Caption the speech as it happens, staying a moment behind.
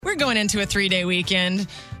We're going into a 3-day weekend.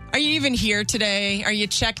 Are you even here today? Are you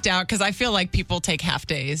checked out? Because I feel like people take half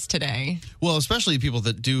days today. Well, especially people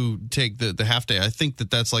that do take the half day. I think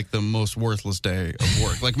that's like the most worthless day of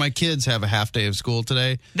work. Like my kids have a half day of school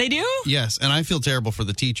today. They do? Yes, and I feel terrible for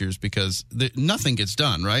the teachers because nothing gets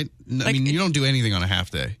done, right? I mean, you don't do anything on a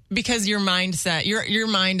half day. Because your mindset, your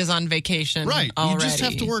mind is on vacation right. already. You just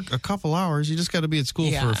have to work a couple hours. You just got to be at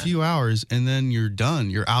school for a few hours, and then you're done.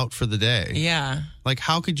 You're out for the day. Yeah. Like,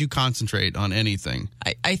 how could you concentrate on anything?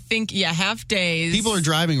 I think, half days. People are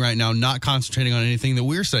driving right now not concentrating on anything that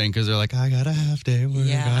we're saying because they're like, I got a half day work.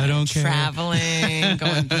 I don't care. Traveling,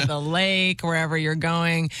 going to the lake, wherever you're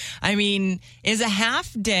going. I mean, is a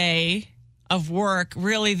half day of work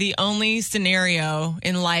really the only scenario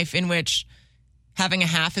in life in which having a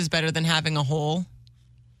half is better than having a whole?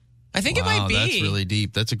 I think it might be. That's really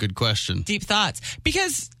deep. That's a good question. Deep thoughts.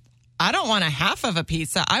 Because I don't want a half of a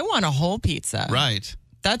pizza. I want a whole pizza. Right.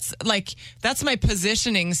 That's my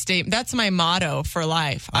positioning statement. That's my motto for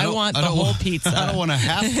life. I want the whole pizza. I don't want a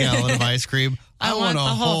half gallon of ice cream. I want a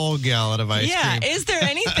whole gallon of ice cream. Yeah. Is there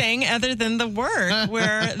anything other than the work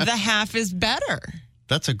where the half is better?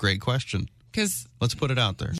 That's a great question. Because let's put it out there.